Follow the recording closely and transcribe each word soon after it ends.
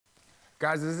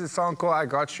Guys, this is a song called I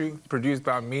Got You, produced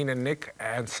by me and Nick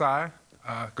and Sai.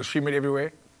 Go stream it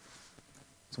everywhere.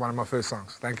 It's one of my first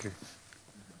songs. Thank you.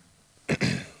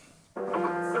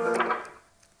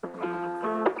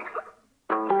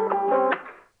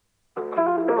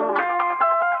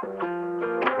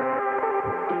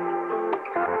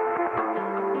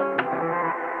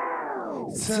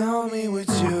 Tell me would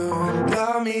you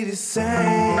love me the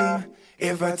same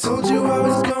if I told you I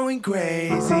was going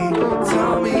crazy?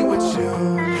 Tell me would you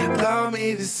love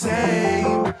me the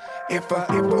same if I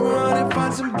run and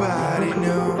find somebody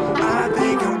new? I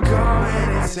think I'm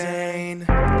going insane.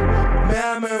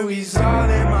 Memories all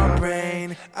in my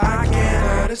brain. I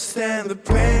can't understand the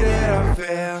pain that I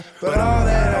feel, but all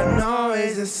that I know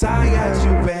is that I got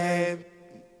you, babe.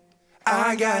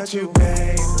 I got you,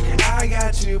 babe. I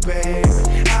got you, babe.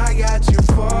 I got you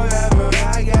forever.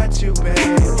 I got you,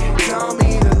 babe. Tell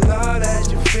me the love that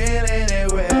you're feeling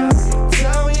it well.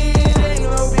 Tell me it ain't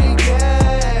no big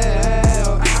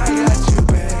deal. I got you,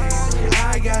 babe.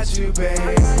 I got you,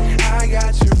 babe. I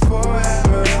got you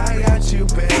forever. I got you,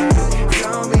 babe.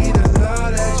 Tell me the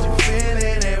love that you're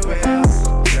feeling it well.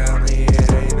 Tell me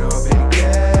it ain't no big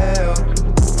deal.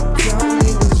 Tell me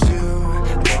what you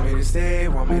want me to stay,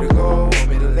 want me to go, want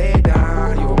me to lay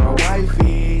down. You want my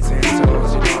wifey, 10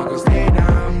 toes, you know I'm gonna stay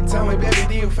down. Tell me, baby,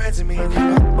 do you fancy me?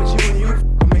 But you and you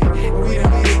me. We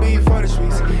don't need to be for the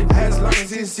streets. As long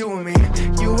as it's you and me,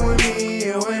 you and me,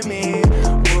 you and me.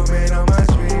 Woman on my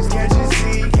dreams, can't you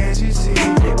see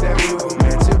that we were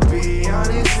meant to be?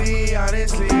 Honestly,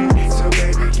 honestly. So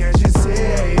baby, can't you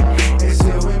see it's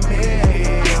you and me?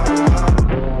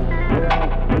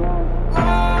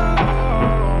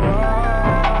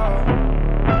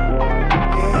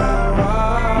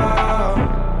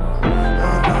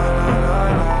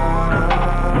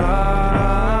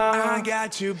 I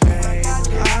got you, babe.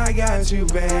 I got you,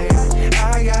 babe.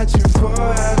 I got you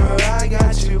forever. I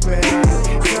got you, babe.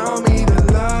 Tell me the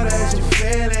love that you're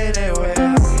feeling it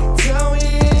well. Tell me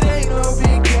it ain't no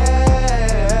big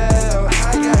deal.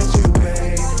 I got you,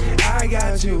 babe. I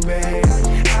got you, babe.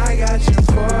 I got you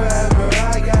forever.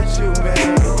 I got you,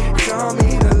 babe. Tell me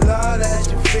the